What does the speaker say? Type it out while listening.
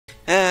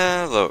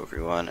Hello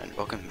everyone, and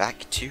welcome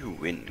back to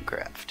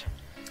Wynncraft.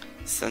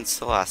 Since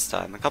the last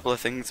time, a couple of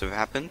things have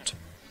happened.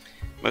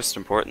 Most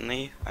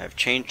importantly, I have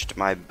changed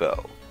my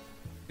bow.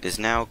 It is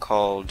now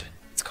called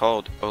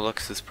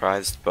Olux's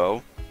Prized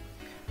Bow,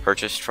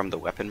 purchased from the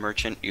weapon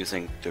merchant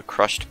using the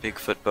crushed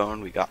Bigfoot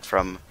bone we got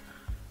from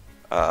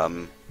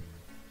the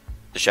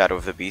Shadow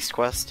of the Beast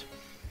quest.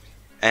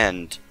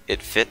 And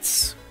it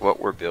fits what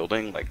we're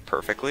building like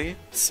perfectly,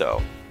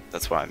 so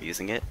that's why I'm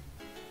using it.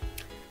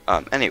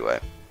 Anyway,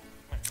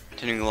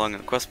 continuing along in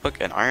the quest book,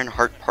 an Iron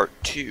Heart Part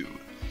 2.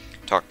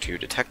 Talk to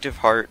Detective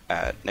Hart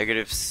at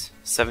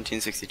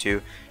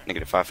 -1762,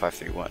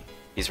 -5531.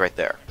 He's right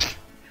there.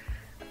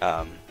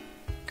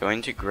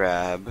 Going to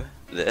grab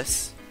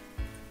this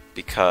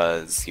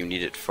because you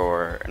need it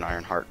for an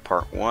Iron Heart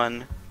Part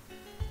 1,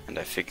 and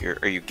I figure,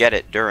 or you get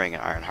it during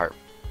an Iron Heart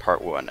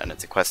Part 1, and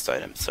it's a quest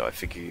item, so I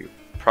figure you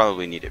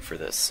probably need it for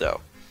this,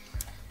 so.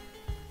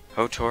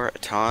 Hotor,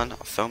 Atan,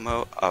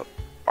 Althomo,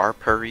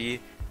 Arpari,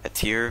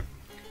 Atir,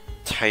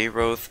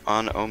 Tyroth,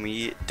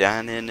 Omi,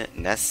 Danin,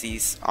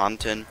 Nessis,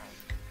 Anton.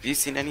 Have you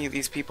seen any of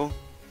these people?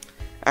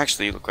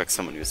 Actually, you look like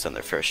someone who's done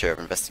their fair share of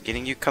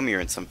investigating. You come here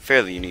in some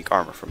fairly unique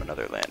armor from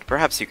another land.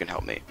 Perhaps you can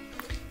help me.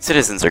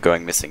 Citizens are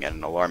going missing at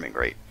an alarming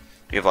rate.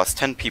 We have lost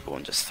 10 people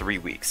in just 3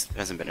 weeks. There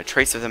hasn't been a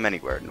trace of them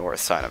anywhere, nor a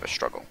sign of a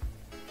struggle.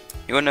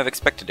 You wouldn't have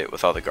expected it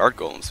with all the guard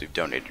golems we've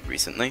been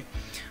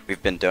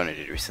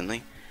donated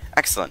recently.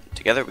 Excellent.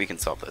 Together we can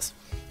solve this.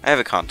 I have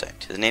a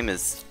contact. His name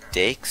is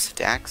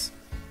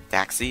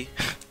Daxi.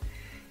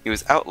 He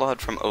was outlawed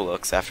from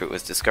Olux after it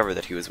was discovered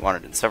that he was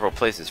wanted in several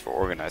places for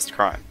organized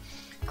crime.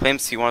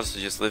 Claims he wants to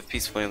just live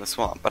peacefully in the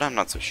swamp, but I'm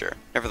not so sure.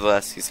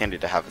 Nevertheless, he's handy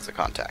to have as a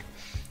contact.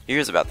 He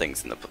hears about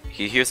things the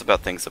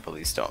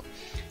police don't.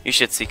 You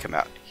should seek him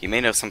out. He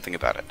may know something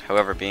about it.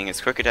 However, being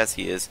as crooked as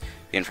he is,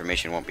 the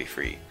information won't be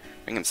free.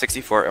 Bring him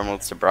 64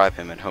 emeralds to bribe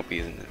him and hope he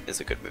is in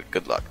a good mood.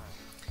 Good luck.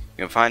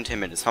 You can find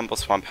him in his humble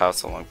swamp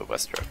house along the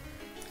west road.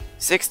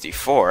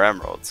 64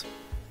 emeralds.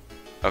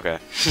 Okay.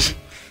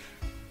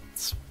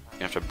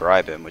 You have to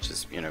bribe him, which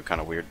is,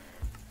 kind of weird.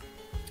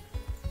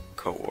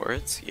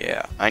 Cohorts?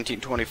 Yeah.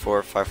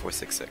 1924,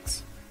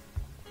 5466.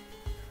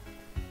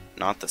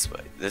 Not this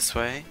way. This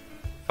way?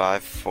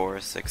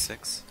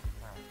 5466.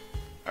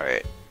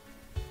 Alright.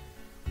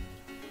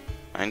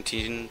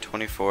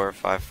 1924,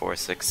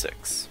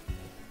 5466.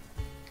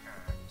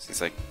 So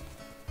he's like...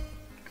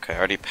 Okay, I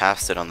already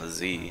passed it on the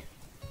Z.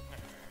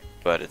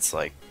 But it's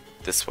like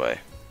this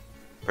way.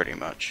 Pretty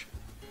much.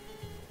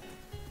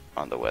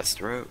 On the west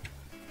road.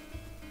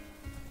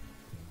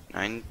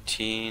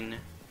 19...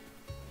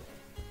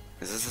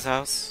 Is this his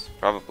house?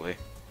 Probably.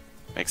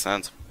 Makes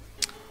sense.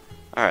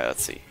 Alright,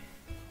 let's see.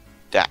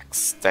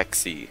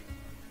 Daxi,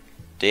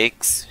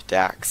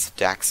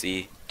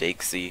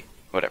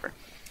 whatever.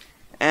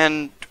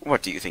 And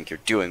what do you think you're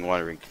doing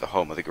wandering to the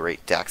home of the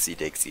great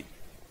Daxi?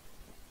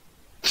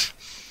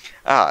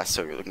 Ah,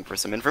 so you're looking for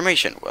some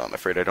information. Well, I'm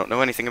afraid I don't know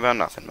anything about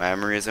nothing. My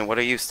memory isn't what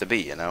it used to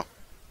be, you know.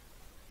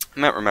 I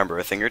might remember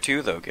a thing or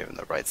two, though, given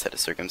the right set of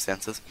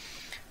circumstances.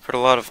 I've heard a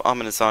lot of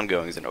ominous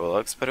ongoings in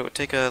Olux, but it would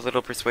take a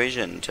little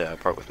persuasion to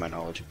part with my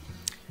knowledge.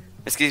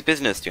 Risky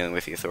business dealing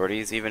with the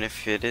authorities, even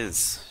if it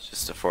is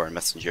just a foreign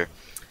messenger.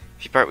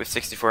 If you part with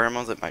 64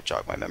 emeralds, it might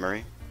jog my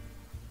memory.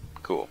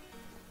 Cool.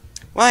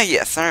 Why,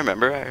 yes, I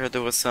remember. I heard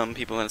there was some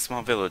people in a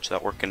small village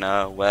that work in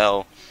a,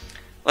 well,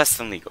 less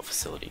than legal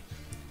facility.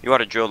 You ought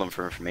to drill them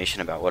for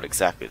information about what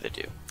exactly they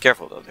do.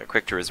 Careful, though, they're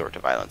quick to resort to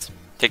violence.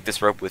 Take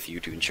this rope with you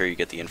to ensure you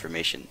get the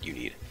information you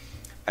need.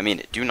 I mean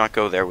it, do not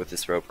go there with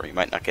this rope or you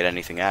might not get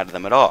anything out of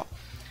them at all.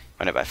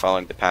 Find it by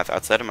following the path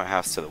outside of my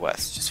house to the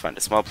west. Just find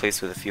a small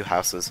place with a few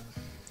houses.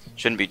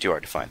 Shouldn't be too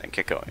hard to find, then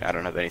get going. I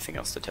don't have anything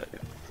else to tell you.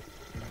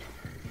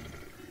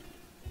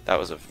 That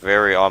was a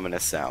very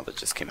ominous sound that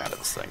just came out of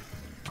this thing.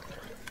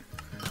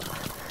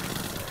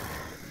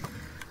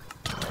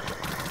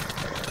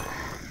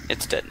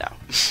 It's dead now.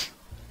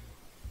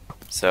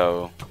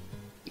 So,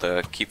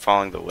 keep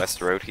following the west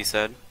road, he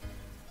said.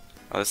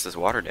 Oh, this is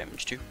water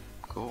damage too.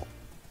 Cool.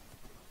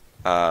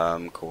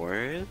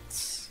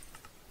 Coordinates?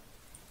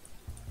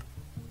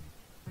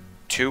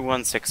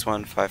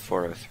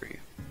 21615403.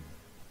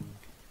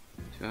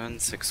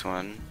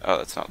 2161. Oh,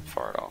 that's not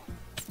far at all.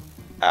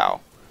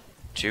 Ow.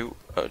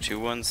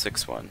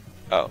 2161.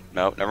 Oh,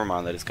 no, never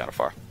mind, that is kind of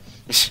far.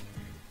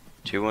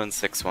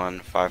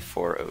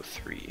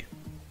 21615403.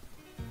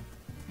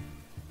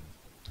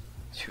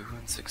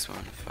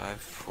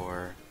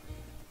 21615403.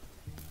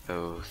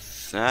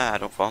 Ah,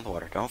 don't fall in the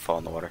water. Don't fall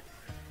in the water.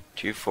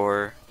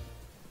 24.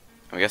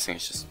 I'm guessing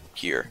it's just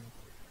here.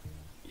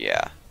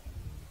 Yeah.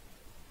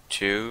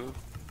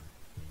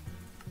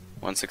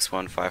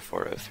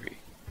 21615403.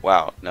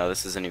 Wow, no,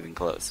 this isn't even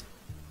close.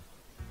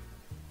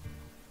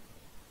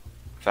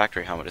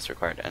 Factory helmet is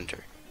required to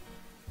enter.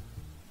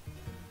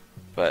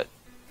 But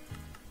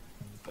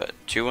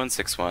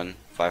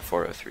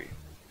 21615403.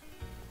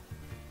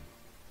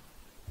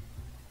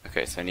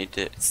 Okay, so I need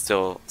to, it's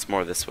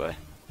more this way.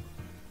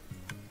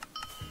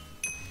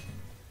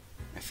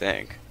 I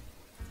think.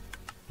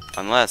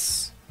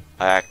 Unless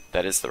that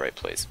is the right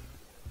place.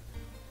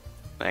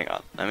 Hang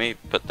on, let me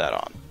put that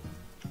on.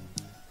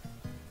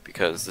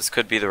 Because this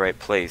could be the right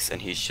place,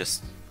 and he's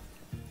just...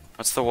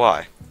 What's the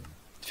Y?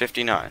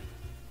 59.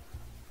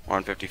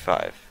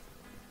 155.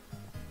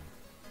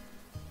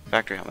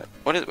 Factory helmet.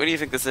 What do you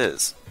think this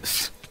is?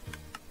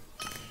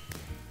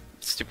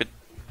 Stupid...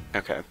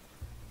 Okay.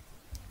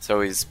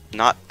 So he's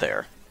not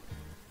there.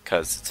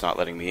 Because it's not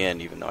letting me in,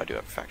 even though I do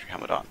have a factory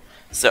helmet on.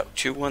 So,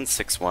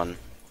 2161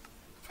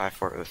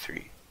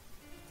 5403.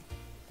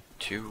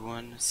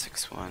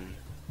 2161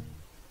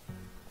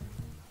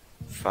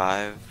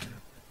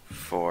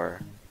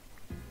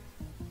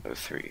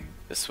 5403.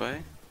 This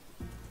way?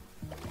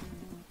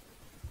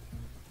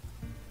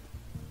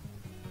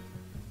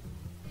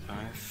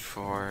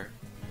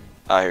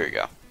 Here we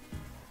go.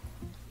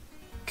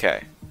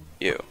 Okay,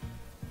 you.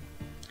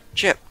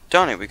 Chip,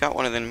 Donnie, we got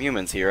one of them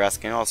humans here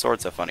asking all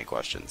sorts of funny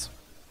questions.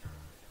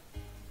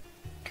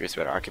 Curious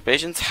about our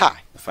occupations? Ha!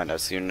 We'll find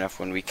out soon enough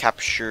when we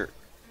capture...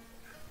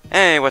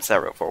 Hey, what's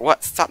that rope for?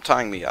 What? Stop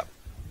tying me up.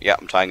 Yeah,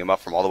 I'm tying him up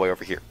from all the way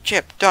over here.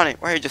 Chip, Donnie,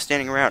 why are you just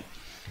standing around?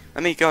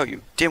 Let me go,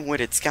 you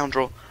dim-witted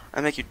scoundrel.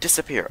 I'll make you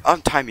disappear.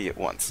 Untie me at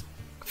once.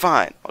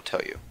 Fine, I'll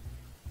tell you.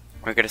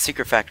 We've got a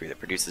secret factory that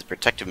produces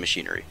protective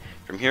machinery.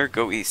 From here,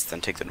 go east,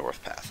 then take the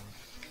north path.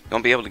 You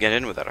won't be able to get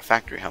in without a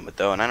factory helmet,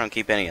 though, and I don't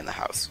keep any in the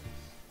house.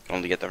 I can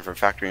only get them from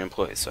factory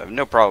employees, so I have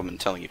no problem in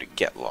telling you to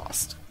get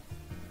lost.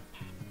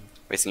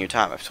 Wasting your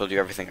time. I've told you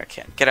everything I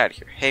can. Get out of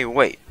here. Hey,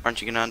 wait.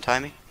 Aren't you gonna untie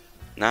me?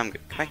 No, I'm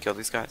good. Can I kill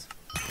these guys?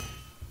 I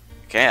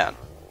can.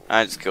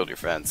 I just killed your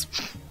friends.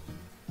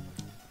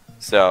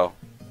 So,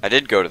 I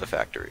did go to the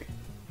factory.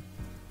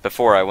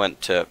 Before I went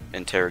to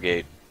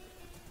interrogate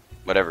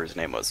whatever his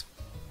name was.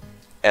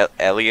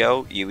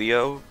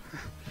 Elio?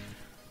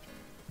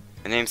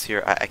 The names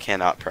here, I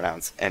cannot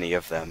pronounce any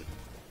of them.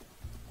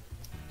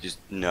 Just,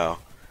 no.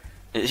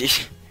 I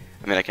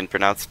mean, I can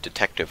pronounce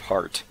Detective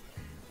Hart.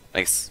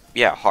 Like,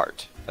 yeah,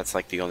 Hart. That's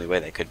like the only way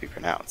they could be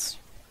pronounced.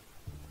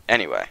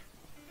 Anyway.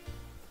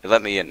 They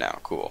let me in now,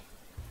 cool.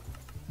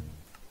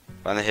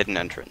 Find the hidden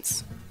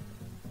entrance.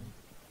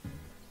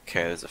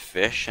 Okay, there's a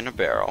fish in a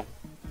barrel.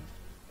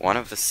 One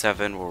of the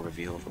 7 will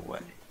reveal the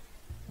way.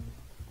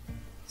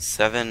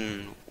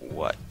 7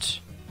 what?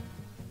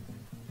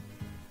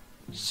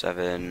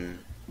 7...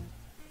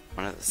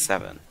 One of the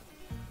 7.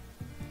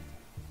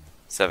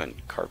 7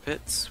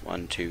 carpets.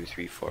 1, 2,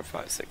 3, 4,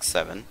 5, 6,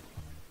 7.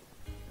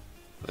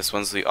 This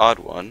one's the odd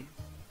one.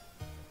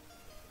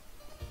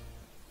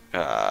 Do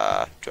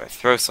I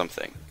throw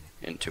something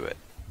into it?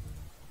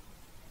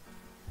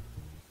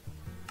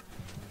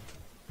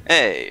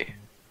 Hey!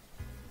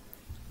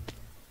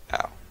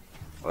 Ow.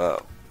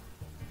 Whoa.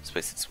 This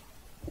place is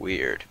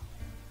weird.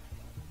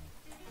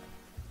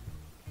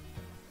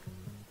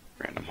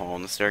 Random hole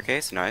in the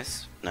staircase.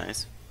 Nice.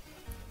 Nice.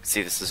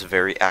 See, this is a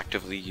very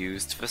actively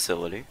used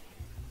facility.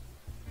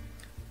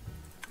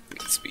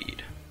 Get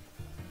speed.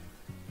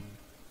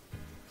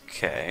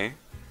 Okay.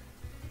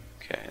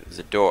 Okay, there's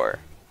a door.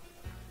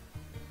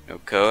 No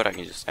code, I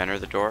can just enter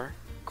the door.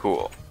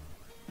 Cool.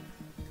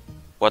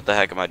 What the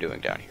heck am I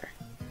doing down here?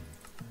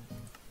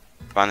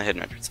 Find the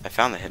hidden entrance. I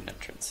found the hidden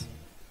entrance.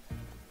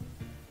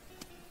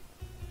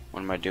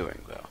 What am I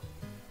doing, though?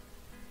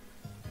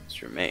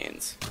 This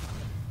remains.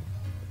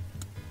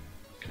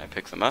 Can I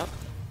pick them up?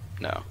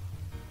 No.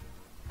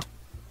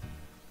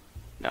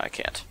 No, I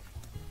can't.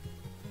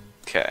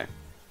 Okay.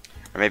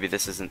 Or maybe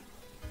this isn't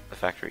the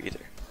factory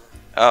either.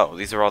 Oh,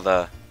 these are all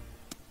the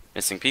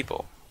missing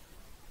people.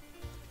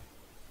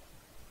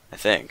 I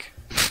think.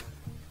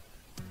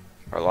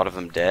 Are a lot of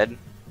them dead?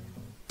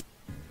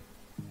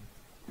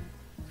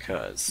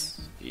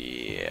 Cause,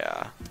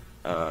 yeah.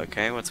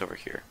 Okay, what's over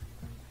here?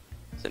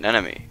 It's an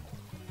enemy.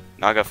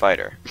 Naga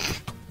fighter.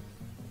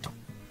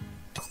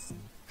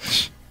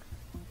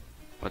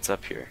 What's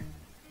up here?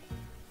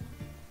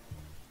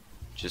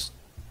 Just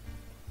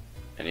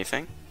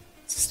anything?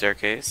 It's a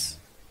staircase.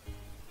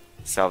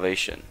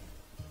 Salvation.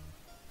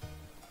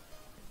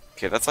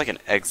 Okay, that's like an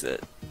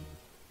exit.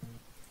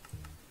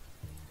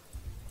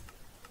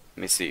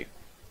 Let me see.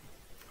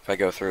 If I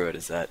go through it,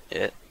 is that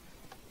it?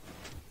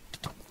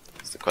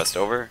 Is the quest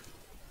over?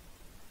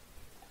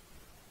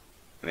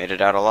 I made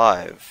it out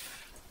alive.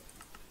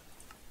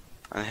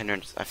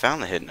 I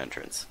found the hidden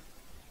entrance.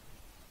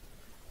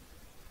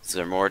 Is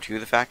there more to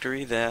the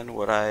factory than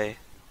what I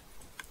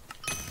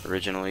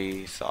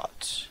originally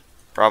thought?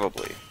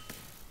 Probably.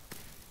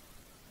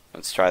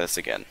 Let's try this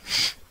again.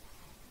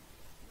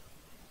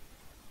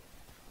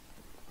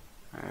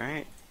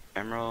 Alright.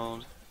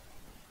 Emerald.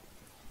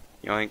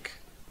 Yoink.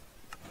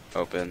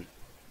 Open.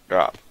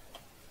 Drop.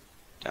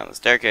 Down the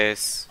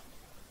staircase.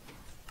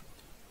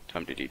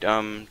 Dum dee dee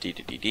dum. Dee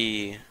dee dee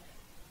dee.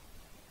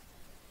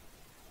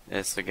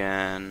 This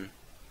again.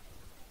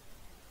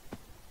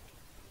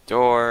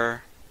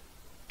 Door.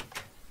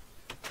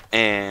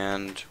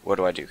 And what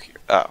do I do here?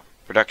 Oh,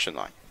 production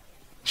line.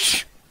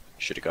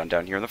 Should have gone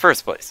down here in the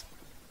first place.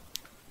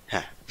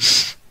 Huh.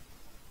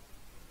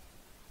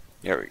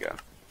 There we go.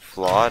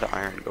 Flawed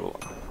iron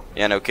golem.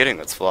 Yeah, no kidding,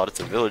 that's flawed. It's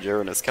a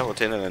villager and a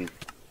skeleton and an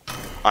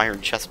iron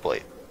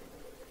chestplate.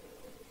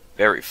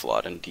 Very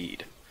flawed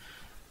indeed.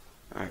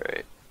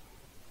 Alright.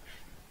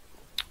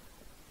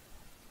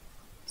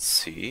 Let's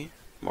see.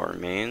 More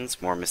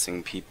remains, more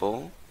missing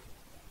people.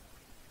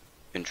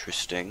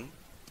 Interesting.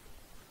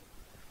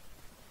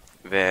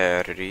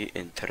 Very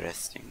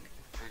interesting.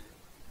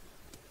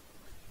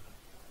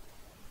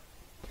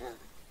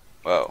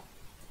 Whoa.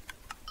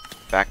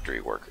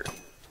 Factory worker.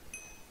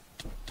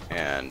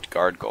 And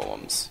guard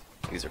golems.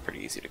 These are pretty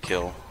easy to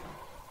kill.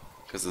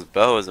 Because his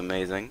bow is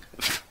amazing.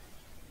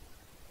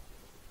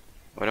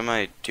 What am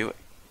I doing?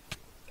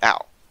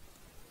 Ow.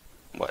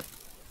 What?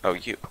 Oh,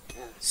 you.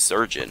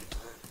 Surgeon.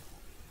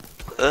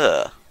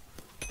 Ugh.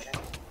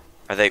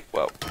 Are they...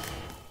 Whoa.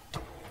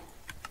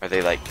 Are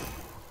they, like,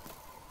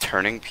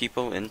 turning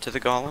people into the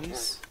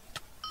golems?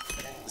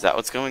 Is that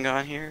what's going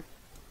on here?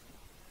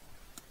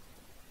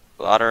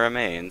 A lot of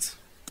remains.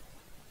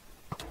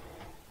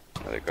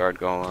 Another guard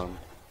golem.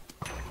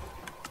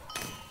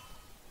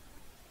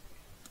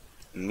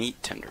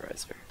 Meat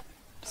tenderizer.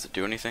 Does it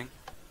do anything?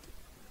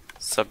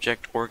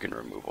 Subject organ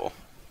removal.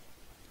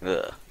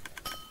 Ugh.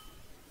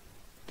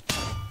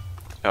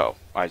 Oh,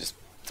 I just...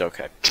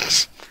 Okay.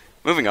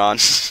 Moving on.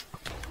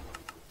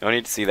 Don't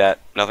need to see that.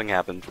 Nothing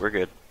happened. We're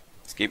good.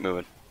 Let's keep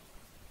moving.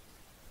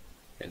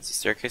 Is the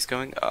staircase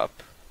going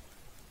up?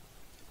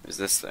 There's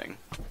this thing.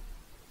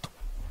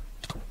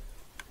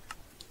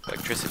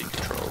 Electricity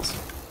controls.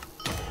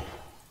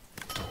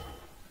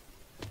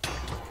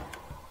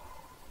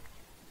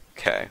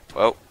 Okay.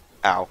 Whoa.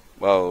 Ow.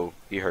 Whoa.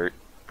 He hurt.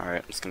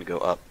 Alright, I'm just gonna go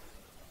up.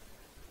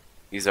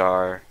 These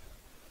are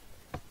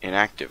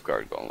inactive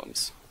guard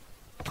golems.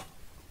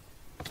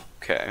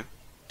 Okay.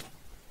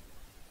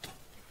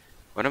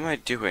 What am I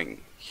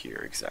doing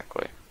here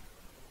exactly?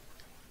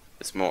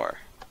 There's more.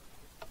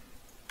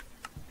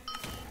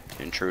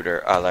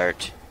 Intruder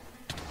alert.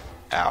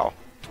 Ow.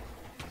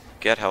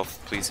 Get health,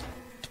 please.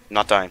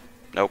 Not dying.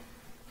 Nope.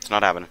 It's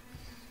not happening.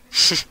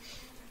 Is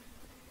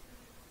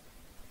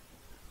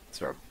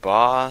there a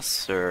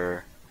boss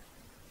or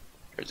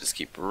just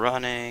keep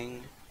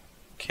running?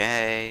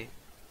 Okay.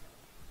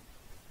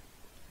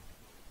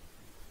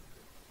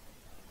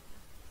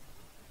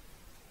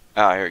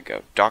 Ah, here we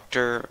go.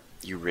 Dr.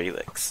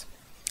 Uralix.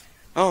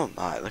 Oh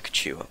my, look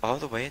at you, all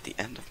the way at the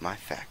end of my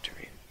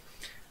factory.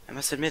 I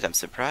must admit I'm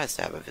surprised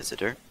to have a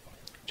visitor.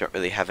 Don't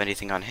really have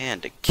anything on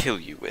hand to kill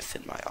you with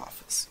in my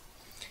office.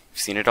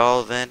 You've seen it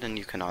all then, and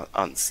you cannot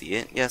unsee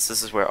it. Yes,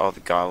 this is where all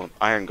the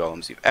iron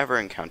golems you've ever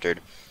encountered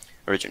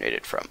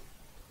originated from.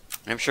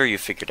 I'm sure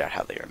you've figured out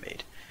how they are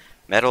made.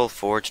 Metal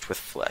forged with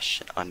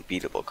flesh, an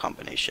unbeatable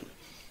combination.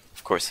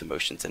 Of course,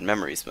 emotions and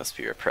memories must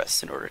be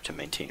repressed in order to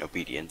maintain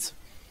obedience.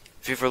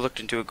 Have you ever looked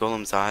into a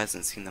golem's eyes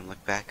and seen them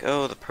look back?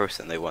 Oh, the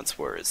person they once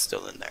were is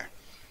still in there.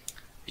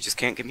 They just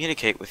can't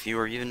communicate with you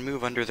or even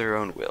move under their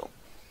own will.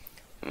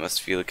 I must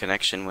feel a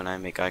connection when I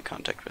make eye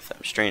contact with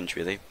them. Strange,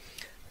 really.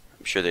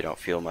 I'm sure they don't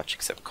feel much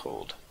except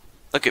cold.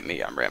 Look at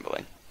me, I'm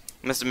rambling.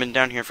 I must have been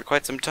down here for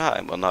quite some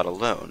time. Well, not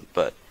alone,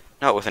 but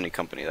not with any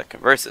company that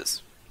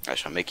converses. I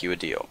shall make you a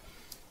deal.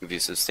 Give you a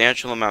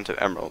substantial amount of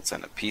emeralds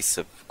and a piece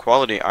of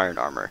quality iron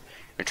armor in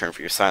return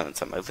for your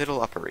silence on my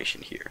little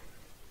operation here.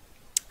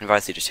 I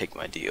advise you to take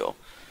my deal.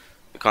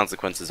 The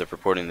consequences of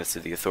reporting this to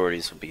the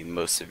authorities will be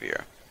most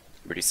severe.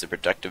 Produce the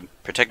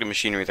protective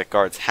machinery that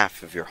guards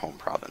half of your home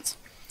province.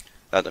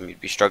 Without them, you'd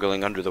be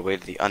struggling under the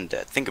weight of the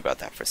undead. Think about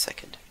that for a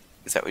second.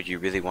 Is that what you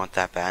really want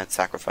that bad?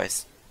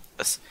 Sacrifice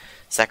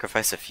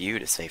a few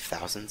to save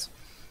thousands?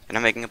 And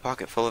I'm making a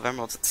pocket full of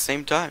emeralds at the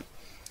same time.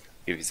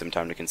 Give you some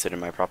time to consider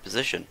my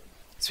proposition.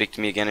 Speak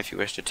to me again if you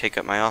wish to take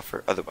up my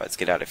offer. Otherwise,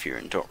 get out of here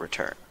and don't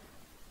return.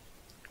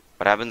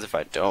 What happens if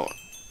I don't?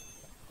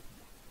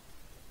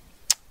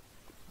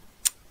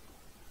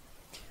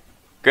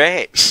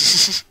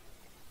 Great.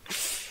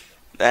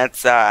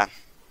 No,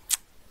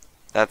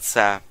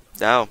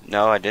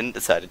 I didn't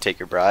decide to take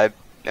your bribe.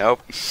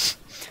 Nope.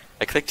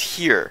 I clicked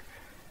here.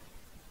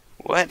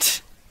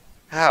 What?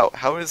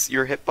 How is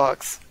your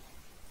hitbox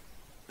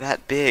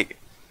that big?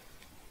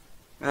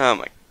 Oh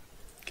my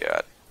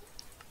god.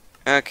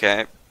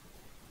 Okay.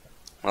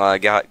 Well, I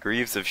got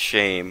Greaves of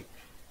Shame,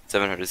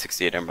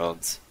 768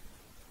 emeralds.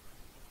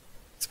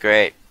 It's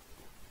great.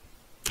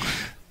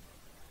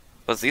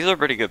 Plus, these are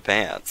pretty good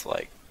pants,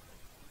 like,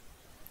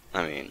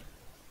 I mean,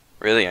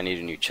 really I need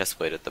a new chest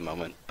plate at the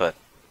moment, but,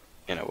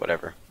 you know,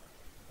 whatever.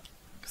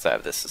 Because I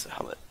have this as a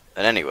helmet.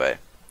 But anyway,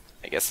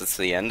 I guess it's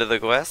the end of the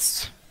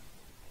quest.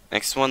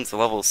 Next one's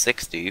level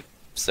 60,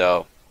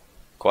 so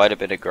quite a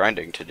bit of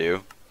grinding to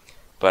do.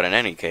 But in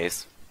any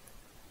case,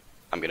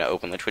 I'm going to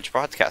open the Twitch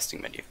broadcasting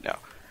menu. No,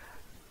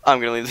 I'm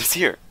going to leave this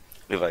here.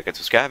 Leave a like and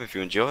subscribe if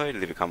you enjoyed.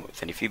 Leave a comment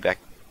with any feedback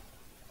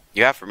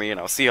you have for me, and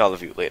I'll see all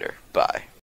of you later. Bye.